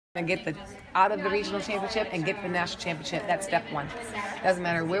And get the out of the regional championship and get the national championship. That's step one. Doesn't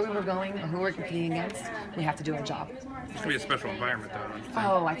matter where we were going or who we're competing against, we have to do our job. It's going to be a special environment, though, don't you think?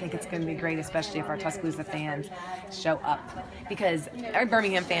 Oh, I think it's going to be great, especially if our Tuscaloosa fans show up. Because our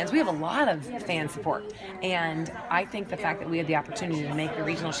Birmingham fans, we have a lot of fan support. And I think the fact that we had the opportunity to make the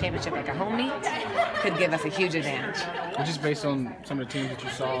regional championship like a home meet could give us a huge advantage. But just based on some of the teams that you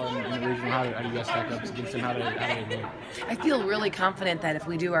saw in the regional, how do you guys stack up against them? How do they go? I feel really confident that if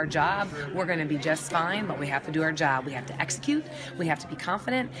we do our job, we're going to be just fine, but we have to do our job. We have to execute. We have to be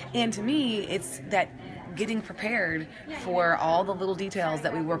confident. And to me, it's that getting prepared for all the little details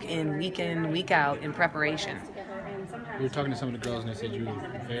that we work in, week out in preparation. We were talking to some of the girls, and they said you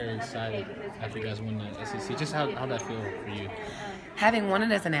were very excited after you guys won the SEC. Just how'd that feel for you? Having won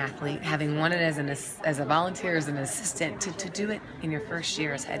it as an athlete, having won it as a volunteer, as an assistant, to do it in your first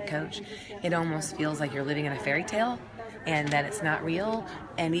year as head coach, it almost feels like you're living in a fairy tale and that it's not real.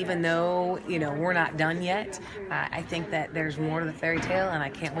 And even though, we're not done yet, I think that there's more to the fairy tale, and I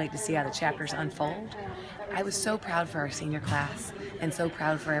can't wait to see how the chapters unfold. I was so proud for our senior class and so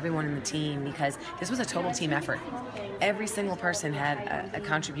proud for everyone in the team because this was a total team effort. Every single person had a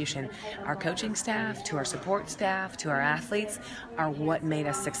contribution. Our coaching staff, to our support staff, to our athletes are what made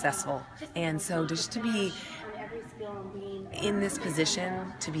us successful. And so just to be in this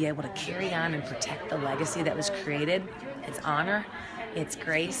position, to be able to carry on and protect the legacy that was created, it's honor, it's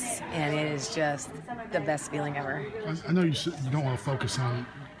grace, and it is just the best feeling ever. I know you don't want to focus on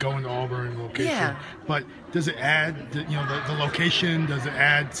going to Auburn location, yeah, but does it add, the location, does it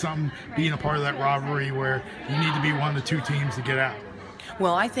add something, being a part of that rivalry where you need to be one of the two teams to get out?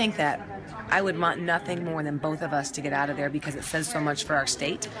 Well, I think that I would want nothing more than both of us to get out of there because it says so much for our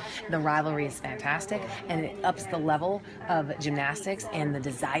state. The rivalry is fantastic, and it ups the level of gymnastics and the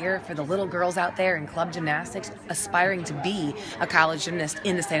desire for the little girls out there in club gymnastics aspiring to be a college gymnast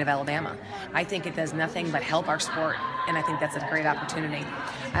in the state of Alabama. I think it does nothing but help our sport, and I think that's a great opportunity.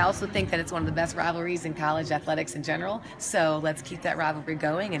 I also think that it's one of the best rivalries in college athletics in general, so let's keep that rivalry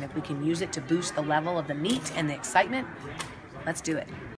going, and if we can use it to boost the level of the meet and the excitement, let's do it.